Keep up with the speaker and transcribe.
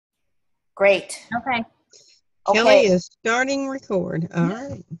Great. Okay. Kelly Okay. is starting record. All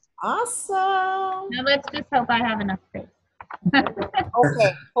right. Awesome. Now let's just hope I have enough space.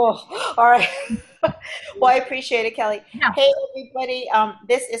 Okay. Oh, all right. Well, I appreciate it, Kelly. Yeah. Hey, everybody.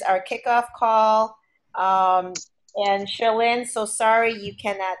 This is our kickoff call. And Sherlyn, so sorry you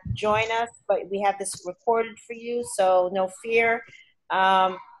cannot join us, but we have this recorded for you, so no fear.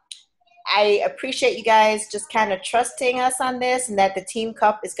 I appreciate you guys just kind of trusting us on this and that the Team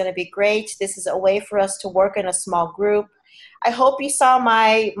Cup is going to be great. This is a way for us to work in a small group. I hope you saw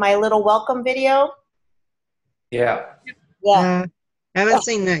my little welcome video. Yeah. Yeah. Haven't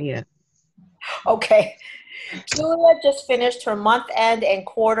seen that yet. Okay. Julia just finished her month end and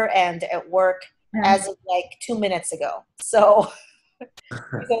quarter end at work as of like 2 minutes ago. So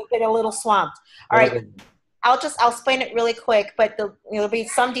it's been a little swamped. All right. I'll explain it really quick, but there'll be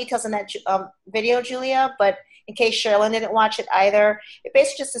some details in that video, Julia, but in case Sherlyn didn't watch it either, it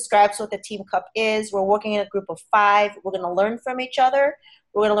basically just describes what the Team Cup is. We're working in a group of 5. We're going to learn from each other.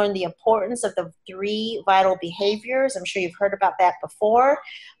 We're going to learn the importance of the 3 vital behaviors. I'm sure you've heard about that before.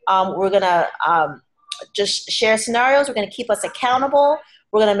 We're going to just share scenarios. We're going to keep us accountable.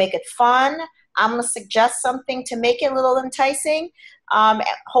 We're going to make it fun. I'm going to suggest something to make it a little enticing.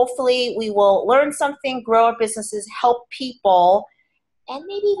 Hopefully we will learn something, grow our businesses, help people, and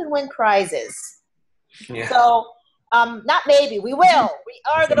maybe even win prizes. Yeah. So, not maybe, we will. We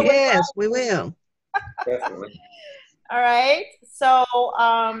are going to win prizes. Yes, we will. Definitely. All right. So,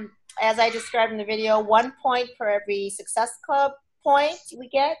 as I described in the video, 1 point per every Success Club point we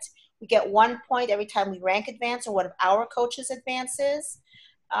get. We get 1 point every time we rank advance or one of our coaches advances.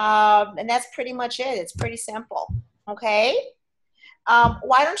 And that's pretty much it. It's pretty simple. Okay.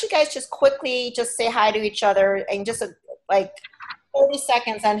 Why don't you guys just quickly just say hi to each other and just like 30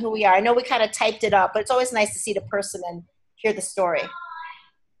 seconds on who we are. I know we kind of typed it up, but it's always nice to see the person and hear the story.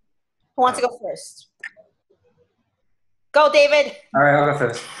 Who wants to go first? Go, David. All right, I'll go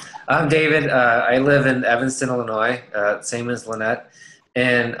first. I'm David. I live in Evanston, Illinois, same as Lynette.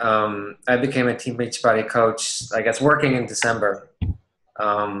 And I became a Team Beachbody coach, I guess, working in December.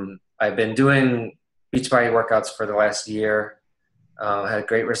 I've been doing Beachbody workouts for the last year. Had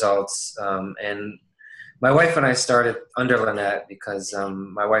great results. And my wife and I started under Lynette because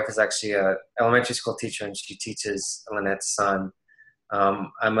my wife is actually an elementary school teacher and she teaches Lynette's son.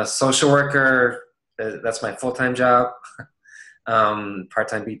 I'm a social worker. That's my full-time job.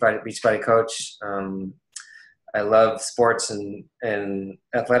 Part-time Beachbody coach. I love sports and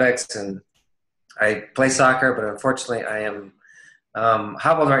athletics, and I play soccer, but unfortunately I am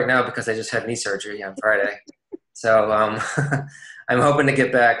hobbled right now because I just had knee surgery on Friday. So I'm hoping to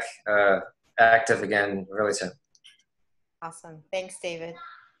get back active again really soon. Awesome. Thanks, David.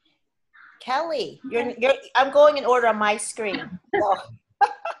 Kelly, I'm going in order on my screen. So.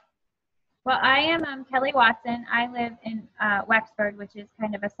 Well, I am Kelly Watson. I live in Wexford, which is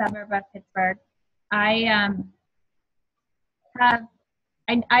kind of a suburb of Pittsburgh. I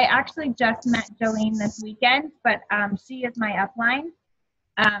actually just met Jolene this weekend, but she is my upline.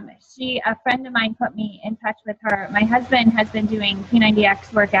 A friend of mine put me in touch with her. My husband has been doing P90X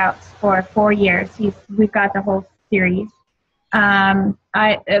workouts for 4 years. We've got the whole series.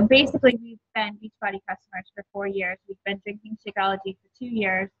 Basically, we've been Beachbody customers for 4 years. We've been drinking Shakeology for 2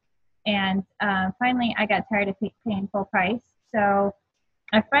 years. And finally, I got tired of paying full price. So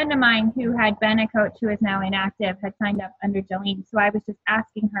a friend of mine who had been a coach who is now inactive had signed up under Jolene. So I was just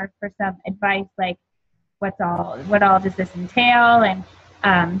asking her for some advice, like what all does this entail? And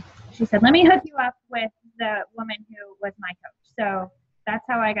she said, let me hook you up with the woman who was my coach. So that's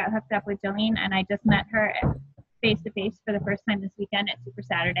how I got hooked up with Jolene. And I just met her face-to-face for the first time this weekend at Super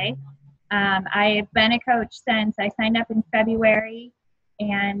Saturday. I've been a coach since I signed up in February.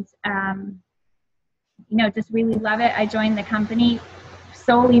 And, just really love it. I joined the company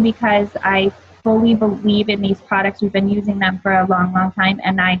solely because I fully believe in these products. We've been using them for a long, long time.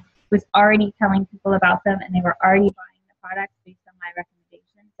 And I was already telling people about them, and they were already buying the products based on my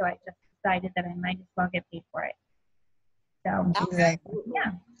recommendation. So I just decided that I might as well get paid for it. So, Exactly.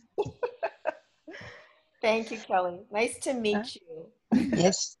 Yeah. Thank you, Kelly. Nice to meet you.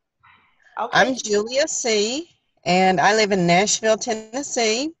 Yes. Okay. I'm Julia C., and I live in Nashville,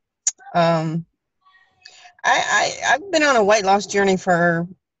 Tennessee. I've been on a weight loss journey for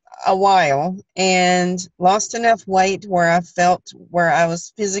a while and lost enough weight where I felt where I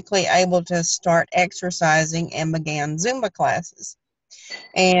was physically able to start exercising and began Zumba classes.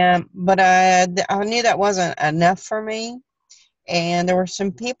 But I knew that wasn't enough for me. And there were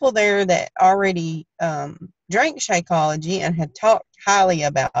some people there that already drank Shakeology and had talked highly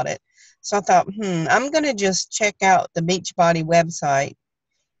about it. So I thought, I'm going to just check out the Beachbody website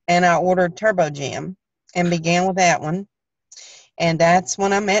and I ordered Turbo Jam and began with that one. And that's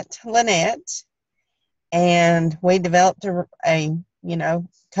when I met Lynette, and we developed a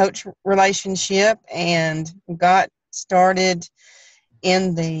coach relationship and got started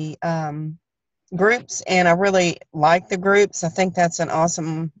in the groups. And I really like the groups. I think that's an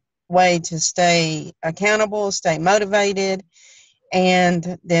awesome way to stay accountable, stay motivated.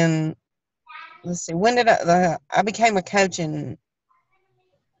 And then let's see, when did I became a coach in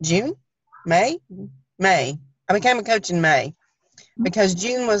June, May. I became a coach in May because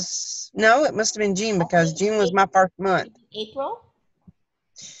June was, no, it must have been June because June was my first month. April?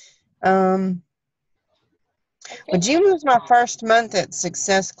 Well, June was my first month at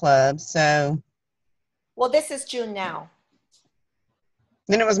Success Club, so. Well, this is June now.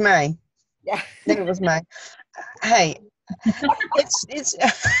 Then it was May. Yeah. Then it was May. Hey, it's.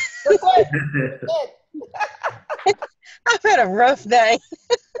 I've had a rough day.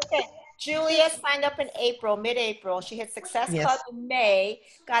 Okay. Julia signed up in April, mid-April. She hit Success Club in May,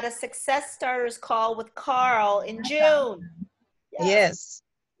 got a Success Starters call with Carl in June. Yes.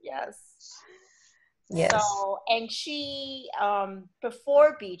 So, and she,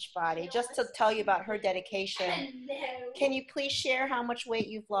 before Beachbody, just to tell you about her dedication, can you please share how much weight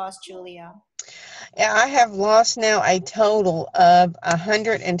you've lost, Julia? Yeah, I have lost now a total of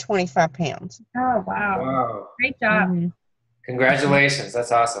 125 pounds. Oh, wow. Great job. Mm-hmm. Congratulations.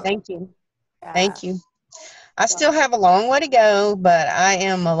 That's awesome. Thank you. Thank you. I still have a long way to go, but I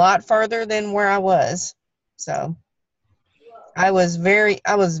am a lot further than where I was. So I was very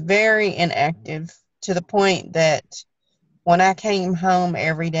inactive to the point that when I came home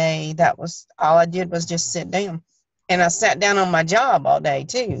every day, that was all I did was just sit down. And I sat down on my job all day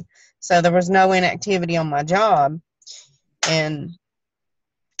too. So there was no inactivity on my job. And,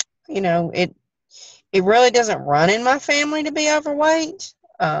 it really doesn't run in my family to be overweight.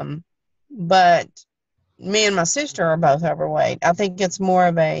 But me and my sister are both overweight. I think it's more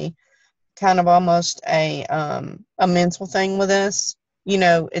of a kind of almost a mental thing with us.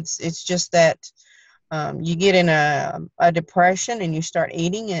 It's just that you get in a depression and you start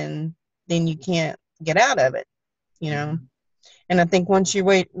eating and then you can't get out of it, And I think once you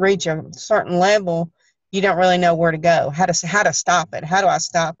reach a certain level, you don't really know where to go, how to stop it. How do I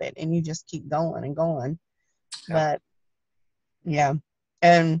stop it? And you just keep going and going. But yeah,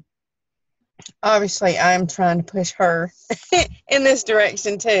 and obviously I'm trying to push her in this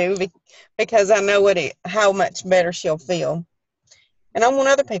direction too, because I know how much better she'll feel. And I want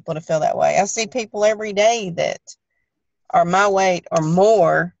other people to feel that way. I see people every day that are my weight or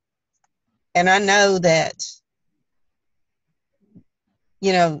more, and I know that,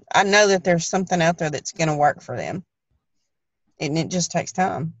 I know that there's something out there that's going to work for them. And it just takes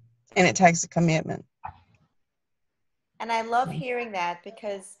time, and it takes a commitment. And I love hearing that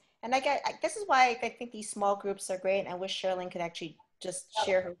because, and this is why I think these small groups are great. And I wish Sherilyn could actually just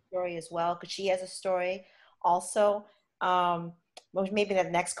share her story as well, because she has a story also. Maybe the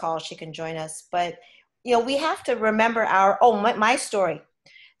next call she can join us. But, we have to remember my story.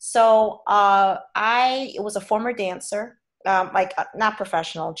 So I was a former dancer, not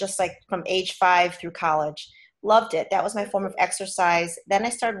professional, just like from age 5 through college. Loved it. That was my form of exercise. Then I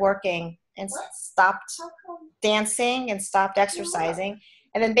started working and stopped dancing and stopped exercising.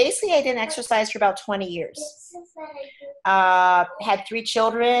 And then basically I didn't exercise for about 20 years. Had 3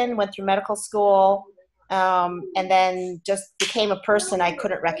 children, went through medical school, and then just became a person I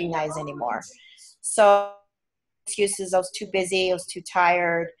couldn't recognize anymore. So excuses, I was too busy, I was too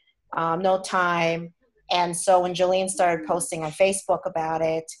tired, no time. And so when Jolene started posting on Facebook about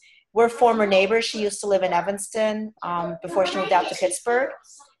it, we're former neighbors. She used to live in Evanston before she moved out to Pittsburgh.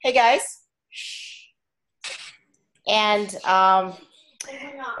 Hey guys. And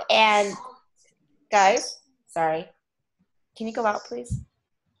guys, sorry. Can you go out, please?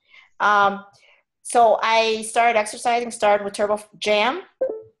 So I started exercising, started with Turbo Jam,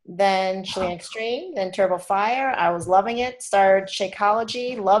 then Chilean Extreme, then Turbo Fire. I was loving it. Started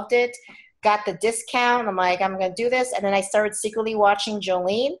Shakeology, loved it. Got the discount. I'm like, I'm going to do this. And then I started secretly watching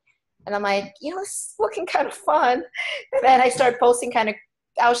Jolene. And I'm like, this is looking kind of fun. And then I started posting I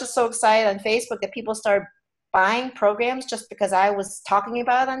was just so excited on Facebook that people started buying programs just because I was talking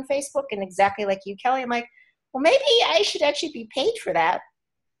about it on Facebook. And exactly like you, Kelly, I'm like, well, maybe I should actually be paid for that.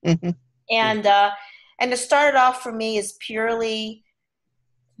 Mm-hmm. And it started off for me as purely,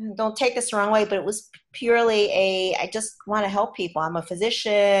 don't take this the wrong way, but it was purely I just want to help people. I'm a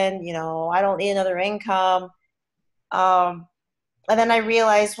physician, I don't need another income. And then I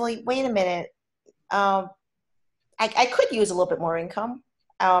realized, well, wait a minute. I could use a little bit more income.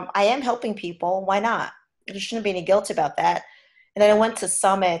 I am helping people. Why not? There shouldn't be any guilt about that. And then I went to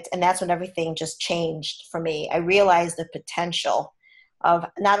Summit, and that's when everything just changed for me. I realized the potential of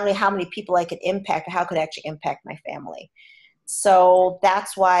not only how many people I could impact, but how I could actually impact my family. So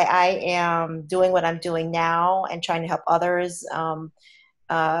that's why I am doing what I'm doing now and trying to help others,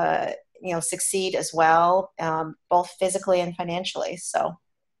 succeed as well, both physically and financially. So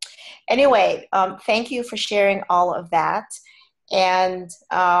anyway, thank you for sharing all of that. And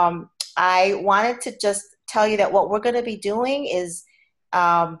I wanted to just tell you that what we're going to be doing is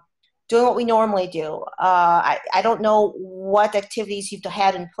doing what we normally do. I don't know what activities you've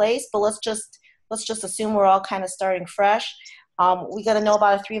had in place, but let's just assume we're all kind of starting fresh. We got to know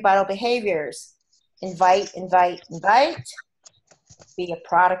about our 3 vital behaviors: invite, invite, invite, be a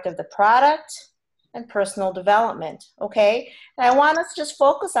product of the product, and personal development. Okay, and I want us to just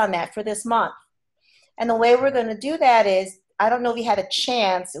focus on that for this month. And the way we're going to do that is, I don't know if you had a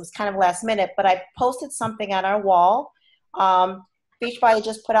chance, it was kind of last minute, but I posted something on our wall. Beachbody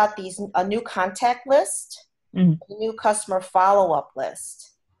just put out a new contact list, a new customer follow-up list.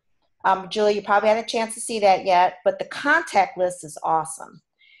 Julie, you probably had a chance to see that yet, but the contact list is awesome.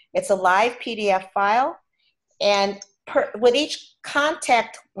 It's a live PDF file, and with each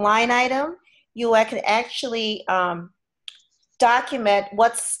contact line item, you can actually document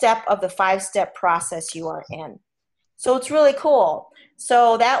what step of the 5-step process you are in. So it's really cool.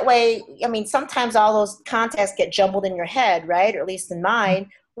 So that way, I mean, sometimes all those contacts get jumbled in your head, right? Or at least in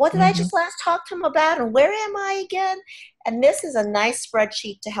mine. What did I just last talk to him about, and where am I again? And this is a nice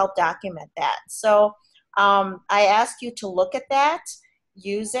spreadsheet to help document that. So I ask you to look at that,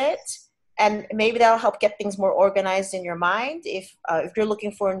 use it, and maybe that'll help get things more organized in your mind if you're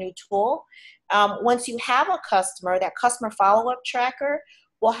looking for a new tool. Once you have a customer, that customer follow-up tracker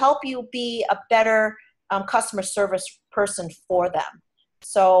will help you be a better customer service person for them.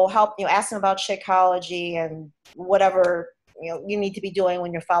 So help, ask them about Shakeology and whatever you need to be doing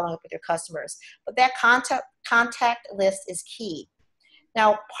when you're following up with your customers. But that contact list is key.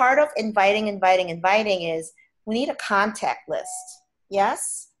 Now, part of inviting is we need a contact list.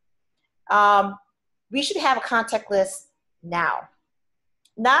 Yes? We should have a contact list now.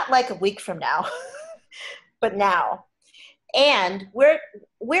 Not like a week from now, but now. And we're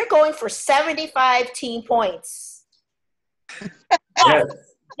going for 75 team points. Yes.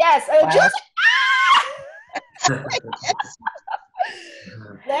 Yes. Wow.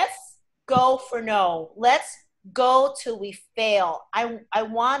 Let's go for no. Let's go till we fail. I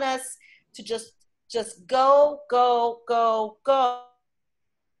want us to just go.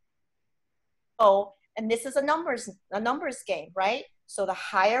 And this is a numbers game, right? So the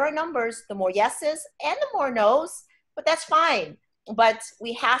higher our numbers, the more yeses and the more nos, but that's fine. But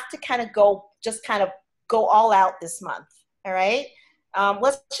we have to kind of go all out this month. All right.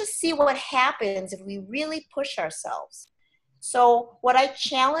 Let's just see what happens if we really push ourselves. So what I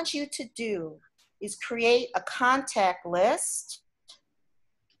challenge you to do is create a contact list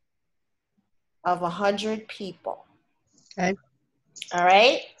of 100 people. Okay. All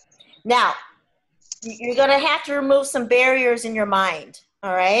right. Now, you're going to have to remove some barriers in your mind.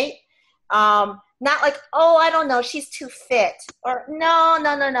 All right. Not like, oh, I don't know, she's too fit. Or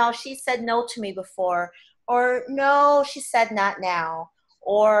no, she said no to me before. Or no, she said not now.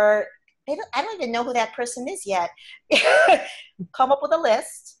 Or I don't even know who that person is yet. Come up with a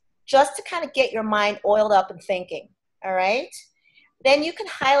list just to kind of get your mind oiled up and thinking. All right. Then you can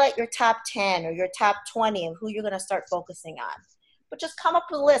highlight your top 10 or your top 20 of who you're going to start focusing on. But just come up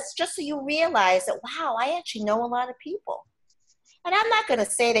with a list just so you realize that, wow, I actually know a lot of people. And I'm not going to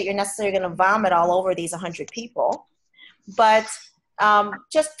say that you're necessarily going to vomit all over these 100 people, but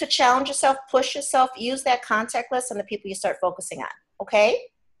just to challenge yourself, push yourself, use that contact list and the people you start focusing on, okay?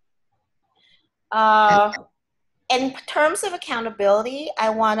 In terms of accountability, I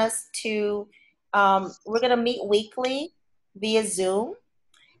want us to, we're going to meet weekly via Zoom,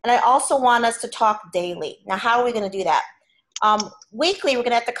 and I also want us to talk daily. Now, how are we going to do that? Weekly, we're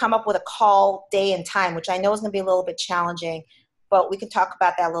going to have to come up with a call day and time, which I know is going to be a little bit challenging, but we can talk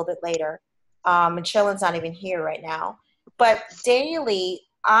about that a little bit later. And Shailen's not even here right now. But daily,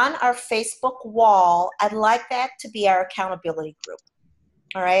 on our Facebook wall, I'd like that to be our accountability group.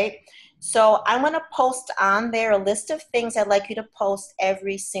 All right? So I'm going to post on there a list of things I'd like you to post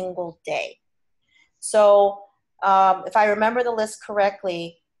every single day. So if I remember the list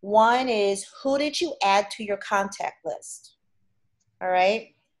correctly, one is, who did you add to your contact list? All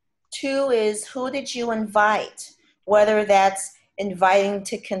right? 2 is, who did you invite? Whether that's inviting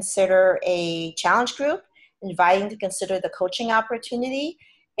to consider a challenge group, inviting to consider the coaching opportunity,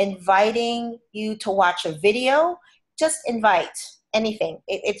 inviting you to watch a video, just invite anything.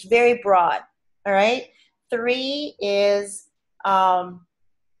 It's very broad, all right? 3 is Um,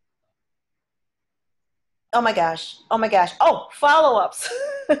 oh my gosh. Oh my gosh. Oh, follow-ups.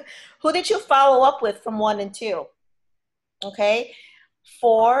 Who did you follow up with from 1 and 2? Okay.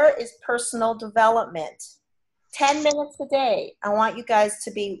 4 is personal development. 10 minutes a day. I want you guys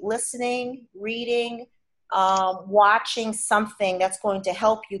to be listening, reading, watching something that's going to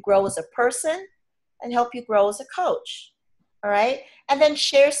help you grow as a person and help you grow as a coach. All right. And then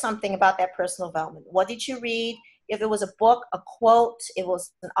share something about that personal development. What did you read? If it was a book, a quote, it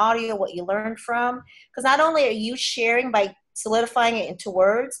was an audio, what you learned from. Because not only are you sharing by solidifying it into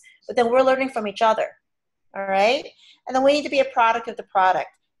words, but then we're learning from each other. All right. And then we need to be a product of the product.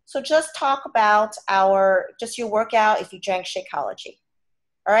 So just talk about your workout if you drank Shakeology.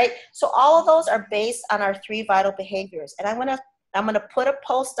 All right. So all of those are based on our 3 vital behaviors. And I'm gonna put a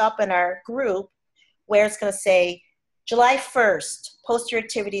post up in our group where it's gonna say July 1st, post your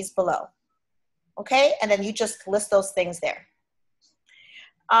activities below. Okay, and then you just list those things there.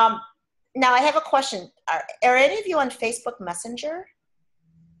 Now I have a question. Are any of you on Facebook Messenger?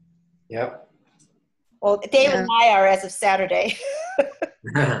 Yep. Well, David and I are as of Saturday.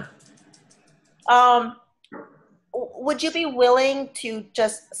 Would you be willing to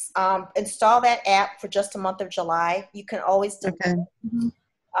just install that app for just a month of July? You can always do it.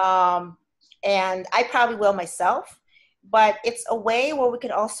 And I probably will myself, but it's a way where we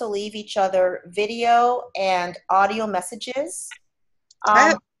can also leave each other video and audio messages.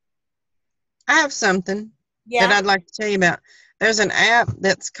 I have something that I'd like to tell you about. There's an app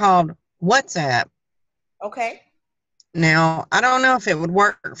that's called WhatsApp. Okay. Now, I don't know if it would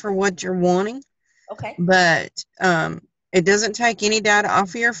work for what you're wanting. Okay. But it doesn't take any data off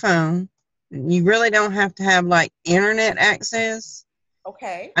of your phone. You really don't have to have like internet access.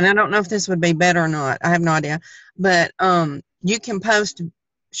 Okay. And I don't know if this would be better or not. I have no idea. But you can post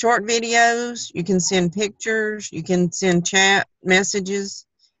short videos. You can send pictures. You can send chat messages.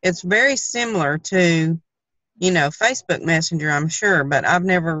 It's very similar to, Facebook Messenger, I'm sure. But I've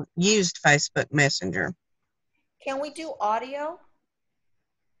never used Facebook Messenger. Can we do audio?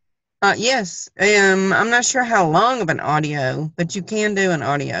 Yes. I'm not sure how long of an audio, but you can do an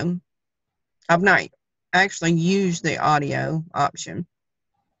audio. I've not actually used the audio option.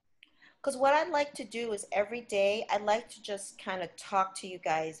 Because what I'd like to do is every day, I'd like to just kind of talk to you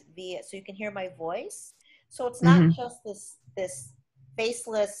guys so you can hear my voice. So it's not just this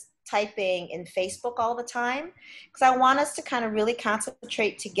faceless typing in Facebook all the time. Because I want us to kind of really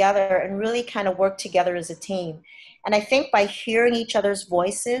concentrate together and really kind of work together as a team. And I think by hearing each other's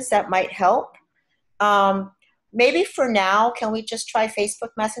voices, that might help. Maybe for now, can we just try Facebook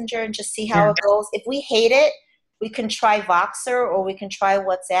Messenger and just see how it goes? If we hate it, we can try Voxer or we can try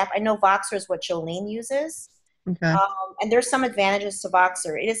WhatsApp. I know Voxer is what Jolene uses. Okay. And there's some advantages to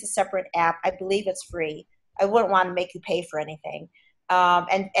Voxer. It is a separate app. I believe it's free. I wouldn't want to make you pay for anything.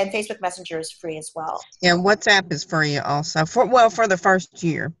 And Facebook Messenger is free as well. Yeah, WhatsApp is free also for the first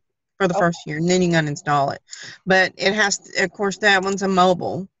year. For the first year, and then you can uninstall it. But it has to, of course, that one's a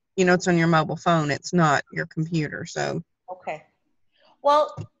mobile. It's on your mobile phone. It's not your computer. So. Okay.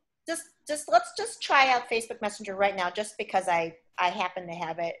 Well, let's just try out Facebook Messenger right now, just because I happen to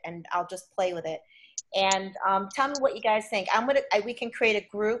have it, and I'll just play with it. And tell me what you guys think. We can create a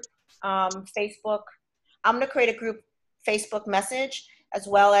group Facebook. I'm gonna create a group Facebook message as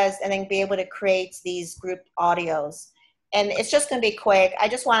well as, and then be able to create these group audios. And it's just going to be quick. I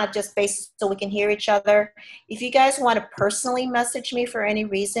just want to just so we can hear each other. If you guys want to personally message me for any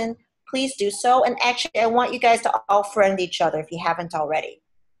reason, please do so. And actually, I want you guys to all friend each other if you haven't already.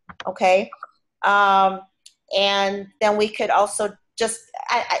 Okay? And then we could also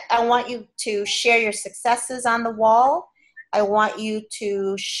I want you to share your successes on the wall. I want you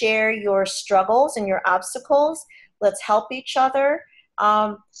to share your struggles and your obstacles. Let's help each other.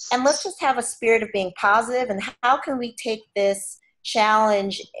 And let's just have a spirit of being positive, and how can we take this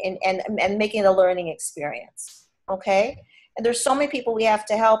challenge and making it a learning experience, okay? And there's so many people we have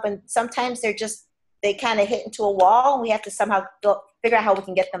to help, and sometimes they kind of hit into a wall, and we have to somehow figure out how we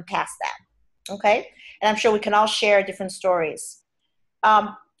can get them past that, okay? And I'm sure we can all share different stories.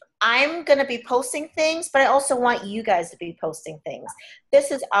 I'm going to be posting things, but I also want you guys to be posting things. This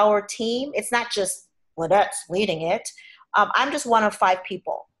is our team. It's not just Lynette's leading it. I'm just one of 5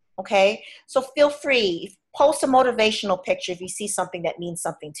 people, okay? So feel free. Post a motivational picture if you see something that means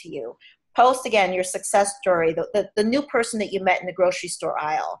something to you. Post, again, your success story, the new person that you met in the grocery store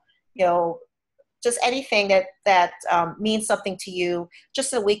aisle. Just anything that means something to you, just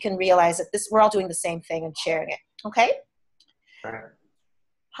so we can realize that we're all doing the same thing and sharing it, okay? All right.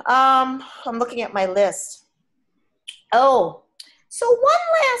 I'm looking at my list. Oh, so one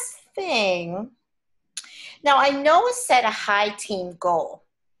last thing. Now, I know it set a high team goal.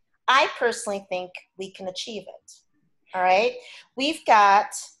 I personally think we can achieve it. All right. We've got,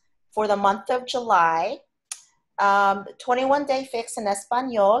 for the month of July, 21 Day Fix in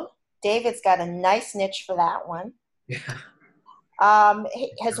Espanol. David's got a nice niche for that one. Yeah.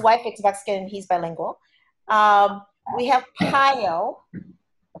 His wife is Mexican and he's bilingual. We have Payo.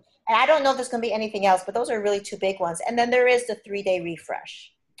 And I don't know if there's going to be anything else, but those are really two big ones. And then there is the 3-day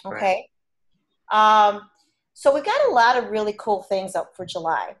refresh. Okay. Right. So we've got a lot of really cool things up for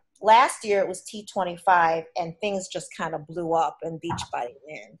July. Last year it was T25 and things just kind of blew up in Beachbody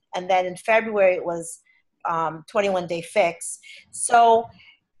Land. And then in February it was 21 Day Fix. So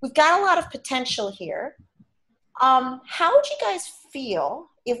we've got a lot of potential here. How would you guys feel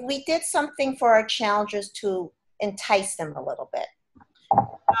if we did something for our challengers to entice them a little bit?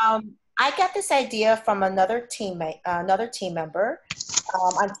 I got this idea from another team member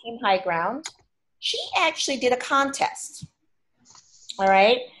on Team High Ground. She actually did a contest. All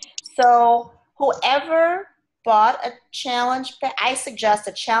right. So whoever bought a challenge pack, I suggest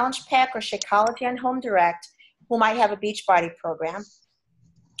a challenge pack or Shakeology on Home Direct, who might have a Beachbody program,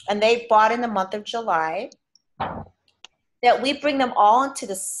 and they bought in the month of July, that we bring them all into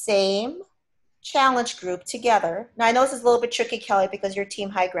the same challenge group together. Now, I know this is a little bit tricky, Kelly, because you're Team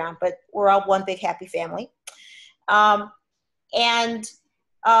High Ground, but we're all one big happy family.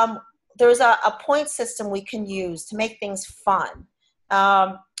 There's a point system we can use to make things fun.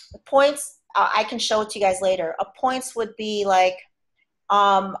 Points, I can show it to you guys later. Points would be like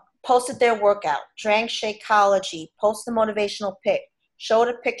posted their workout, drank Shakeology, posted a motivational pic, showed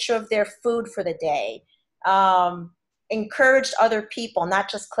a picture of their food for the day, encouraged other people, not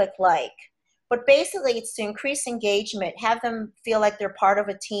just click like. But basically, it's to increase engagement, have them feel like they're part of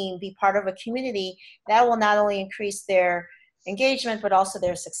a team, be part of a community. That will not only increase their engagement, but also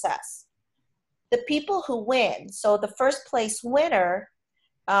their success. The people who win, so the first place winner,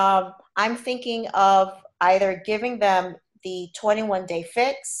 I'm thinking of either giving them the 21 Day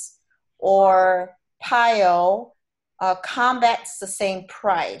Fix or Payo. Combat's the same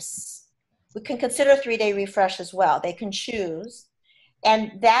price. We can consider 3-day refresh as well. They can choose.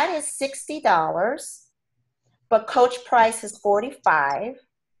 And that is $60, but coach price is $45.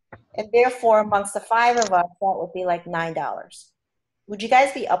 And therefore, amongst the 5 of us, that would be like $9. Would you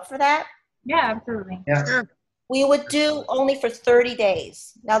guys be up for that? Yeah, absolutely. Yeah. We would do only for 30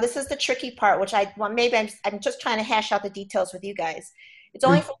 days. Now, this is the tricky part, which maybe I'm just trying to hash out the details with you guys. It's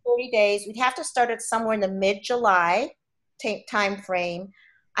only for 30 days. We'd have to start it somewhere in the mid-July time frame.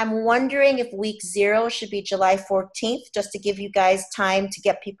 I'm wondering if week 0 should be July 14th, just to give you guys time to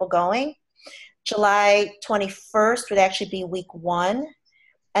get people going. July 21st would actually be week 1.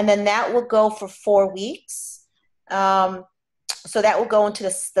 And then that will go for 4 weeks. So that will go into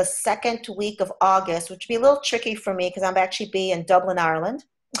the second week of August, which would be a little tricky for me because I'm actually be in Dublin, Ireland.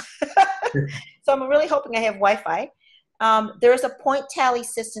 So I'm really hoping I have Wi-Fi. There's a point tally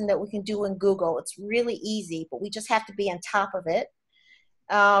system that we can do in Google. It's really easy, but we just have to be on top of it.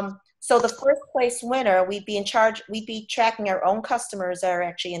 So the first place winner, we'd be tracking our own customers that are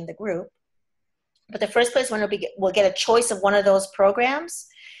actually in the group. But the first place winner will get a choice of one of those programs.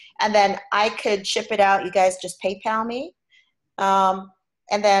 And then I could ship it out. You guys just PayPal me.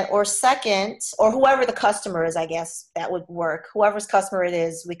 And then, or second, or whoever the customer is, I guess that would work. Whoever's customer it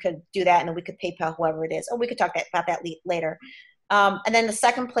is, we could do that, and then we could PayPal whoever it is. Or we could talk about that later. And then the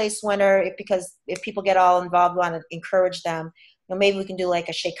second place winner, because if people get all involved, we want to encourage them. Maybe we can do like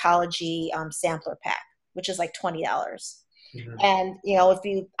a Shakeology sampler pack, which is like $20. Mm-hmm. And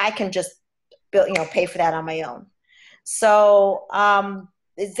I can just pay for that on my own. So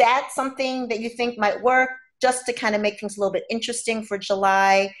is that something that you think might work? Just to kind of make things a little bit interesting for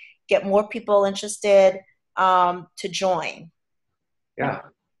July, get more people interested to join. Yeah,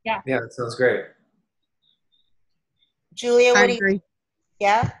 that sounds great. Julia, what do you agree.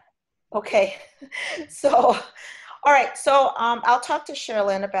 Yeah? Okay. So, all right. So I'll talk to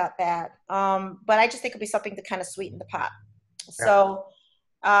Sherilyn about that. But I just think it'll be something to kind of sweeten the pot.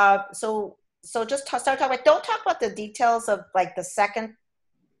 Yeah. So just start talking about, don't talk about the details of like the second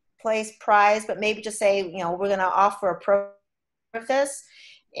place prize, but maybe just say, we're going to offer a program of this,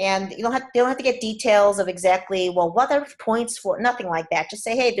 and they don't have to get details of exactly, well, what are points for, nothing like that. Just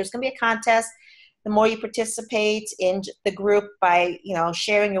say, hey, there's going to be a contest. The more you participate in the group by,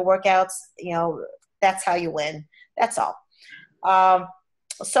 sharing your workouts, that's how you win. That's all.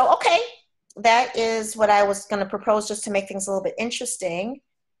 So, okay. That is what I was going to propose, just to make things a little bit interesting.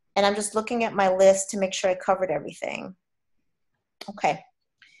 And I'm just looking at my list to make sure I covered everything. Okay.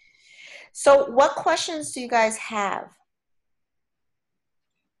 So what questions do you guys have?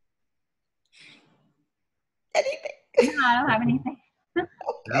 Anything? No, I don't have anything. No,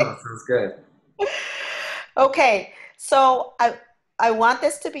 sounds good. Okay, so I want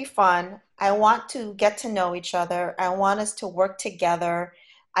this to be fun. I want to get to know each other. I want us to work together.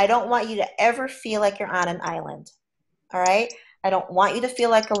 I don't want you to ever feel like you're on an island. All right? I don't want you to feel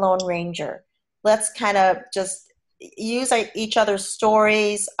like a lone ranger. Let's kind of just use each other's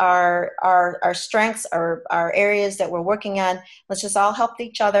stories, our strengths, our areas that we're working on. Let's just all help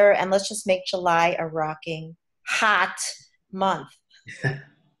each other, and let's just make July a rocking hot month.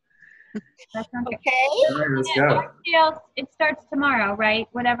 That sounds good. Okay? All right, let's go. Sales, it starts tomorrow, right?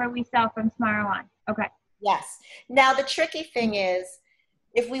 Whatever we sell from tomorrow on. Okay. Yes. Now the tricky thing is,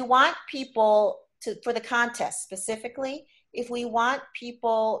 if we want people to, for the contest specifically, if we want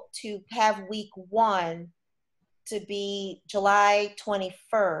people to have week 1 to be July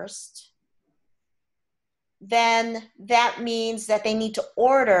 21st, then that means that they need to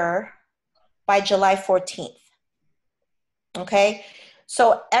order by July 14th. Okay?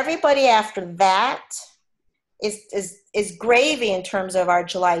 So everybody after that is gravy in terms of our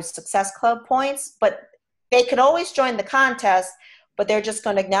July Success Club points, but they could always join the contest, but they're just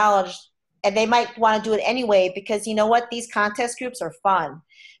going to acknowledge, and they might want to do it anyway, because you know what? These contest groups are fun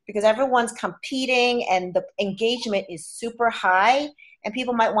because everyone's competing and the engagement is super high, and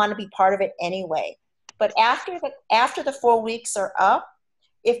people might want to be part of it anyway. But after the 4 weeks are up,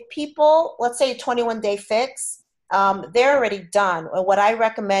 if people, let's say a 21-day fix, they're already done. And what I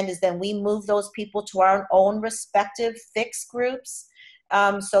recommend is then we move those people to our own respective fix groups.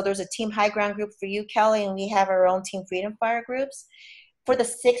 So there's a Team High Ground group for you, Kelly, and we have our own Team Freedom Fire groups. For the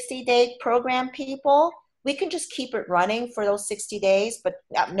 60-day program people, we can just keep it running for those 60 days, but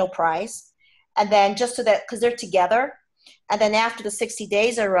no prize. And then just so that, because they're together, and then after the 60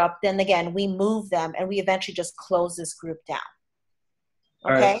 days are up, then again, we move them and we eventually just close this group down.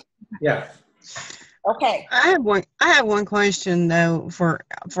 Okay? All right. Yeah. Okay. I have one question though for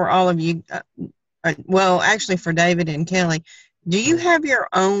all of you. Well, actually for David and Kelly. Do you have your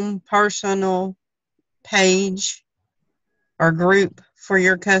own personal page or group for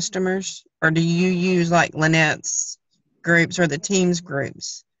your customers, or do you use like Lynette's groups or the team's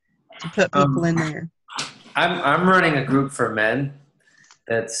groups to put people in there? I'm running a group for men.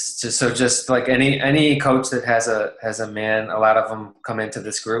 That's just like any coach that has a man. A lot of them come into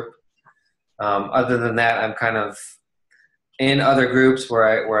this group. Other than that, I'm kind of in other groups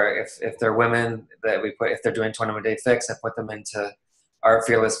where if they're women that we put, if they're doing 21-day fix, I put them into our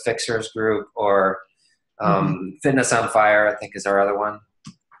Fearless Fixers group, or Fitness on Fire, I think is our other one.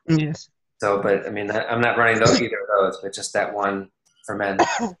 Yes. So, but I mean, I'm not running either of those, but just that one for men.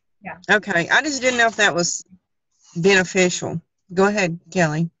 Yeah. Okay. I just didn't know if that was beneficial. Go ahead,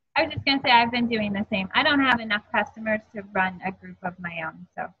 Kelly. I was just going to say I've been doing the same. I don't have enough customers to run a group of my own,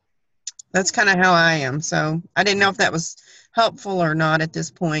 so. That's kind of how I am. So I didn't know if that was helpful or not at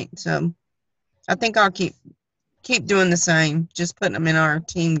this point. So I think I'll keep doing the same, just putting them in our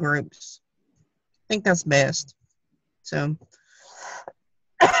team groups. I think that's best. So,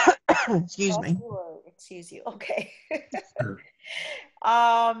 excuse me. Excuse you. Okay.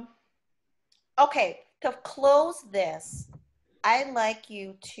 Okay. To close this, I'd like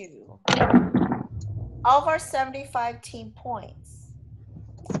you to, of our 75 team points,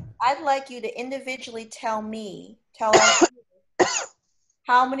 I'd like you to individually tell us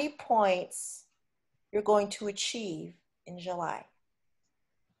how many points you're going to achieve in July.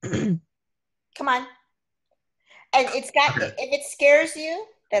 Come on. And if it scares you,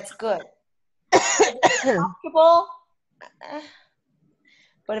 that's good. If it's comfortable,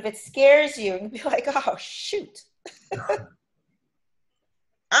 but if it scares you, you'll be like, oh, shoot.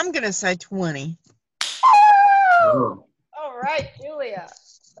 I'm going to say 20. Oh. All right, Julia.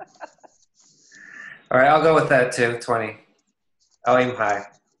 All right, I'll go with that too. 20. I'll aim high.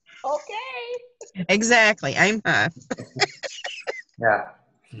 Okay. Exactly. Aim high. Yeah.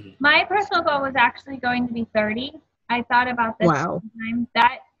 My personal goal was actually going to be 30. I thought about this Wow. time.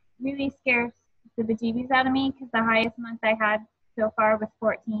 That really scares the bejeebies out of me because the highest month I had so far was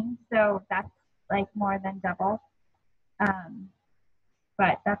 14. So that's like more than double.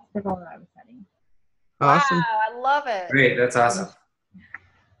 But that's the goal that I was setting. Awesome. Wow, I love it. Great, that's awesome.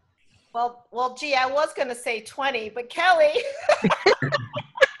 Well, gee, I was going to say 20, but Kelly.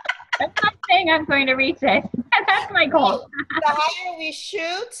 I'm not saying I'm going to reach it. That's my goal. The higher we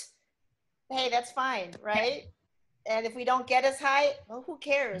shoot, hey, that's fine, right? And if we don't get as high, well, who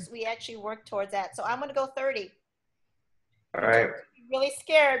cares? We actually work towards that. So I'm going to go 30. All right. I'm really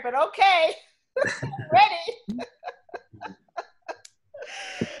scared, but okay. Ready.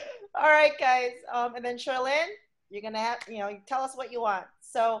 All right, guys. And then Charlene, you're going to have, tell us what you want.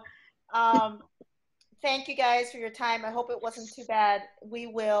 So thank you guys for your time. I hope it wasn't too bad. We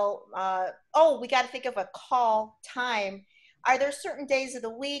will, we got to think of a call time. Are there certain days of the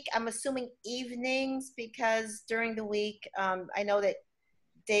week? I'm assuming evenings because during the week, I know that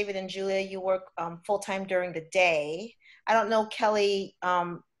David and Julia, you work full-time during the day. I don't know, Kelly,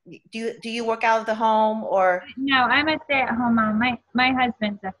 do you work out of the home or? No, I'm a stay-at-home mom. My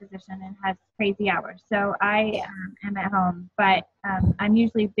husband's a physician and has crazy hours, so I am at home. But I'm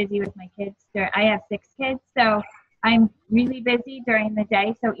usually busy with my kids. I have 6 kids, so I'm really busy during the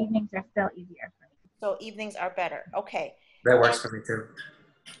day. So evenings are still easier for me. So evenings are better. Okay. That works for me too.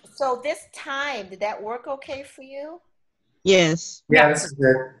 So this time, did that work okay for you? Yes. Yeah, this is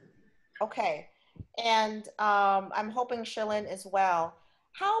good. Okay. And I'm hoping Shilin as well.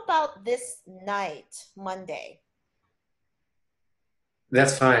 How about this night, Monday?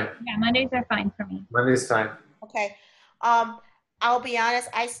 That's fine. Yeah, Mondays are fine for me. Monday's fine. Okay. I'll be honest,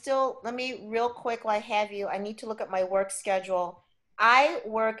 let me real quick while I have you, I need to look at my work schedule. I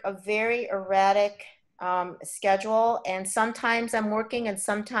work a very erratic schedule, and sometimes I'm working and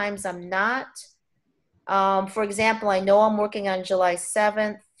sometimes I'm not. For example, I know I'm working on July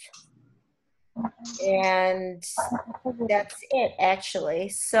 7th, and that's it actually.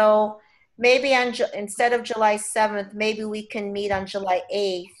 So maybe instead of July 7th, maybe we can meet on July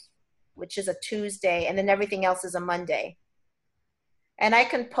 8th, which is a Tuesday, and then everything else is a Monday. And I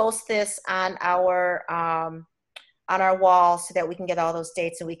can post this on our wall so that we can get all those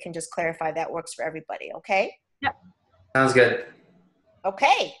dates and we can just clarify that works for everybody. Okay. Yep. Sounds good.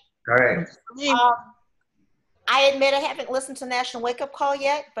 Okay. All right. I admit I haven't listened to National Wake Up Call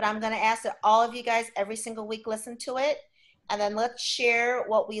yet, but I'm going to ask that all of you guys every single week listen to it. And then let's share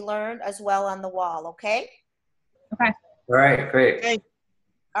what we learned as well on the wall. Okay. Okay. All right. Great. Okay.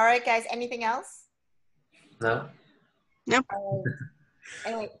 All right, guys. Anything else? No. Nope.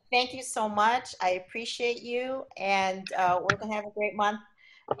 Anyway, thank you so much. I appreciate you, and we're gonna have a great month.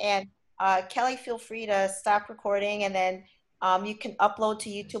 And Kelly, feel free to stop recording, and then you can upload to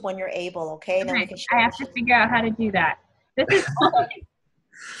YouTube when you're able. Okay? Then we can share I have to figure out how to do that. This is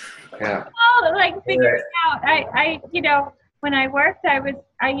Yeah. like figuring out. I when I worked,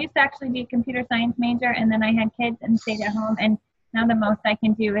 I used to actually be a computer science major, and then I had kids and stayed at home, and now the most I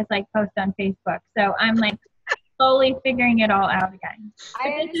can do is like post on Facebook. So I'm like slowly figuring it all out again. But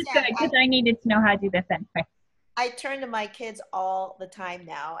this is good because I needed to know how to do this anyway. I turn to my kids all the time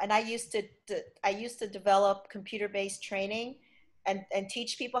now, and I used to develop computer-based training and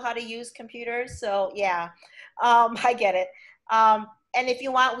teach people how to use computers. So yeah, I get it. And if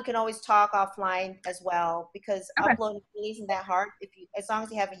you want, we can always talk offline as well because uploading really isn't that hard as long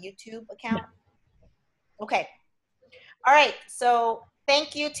as you have a YouTube account. Yeah. Okay. All right. So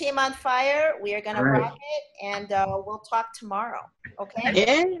thank you, Team on Fire. We are going to rock it, and we'll talk tomorrow. Okay?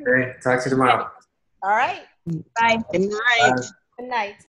 Yeah. Okay. Talk to you tomorrow. All right. Bye. Good night. Good night.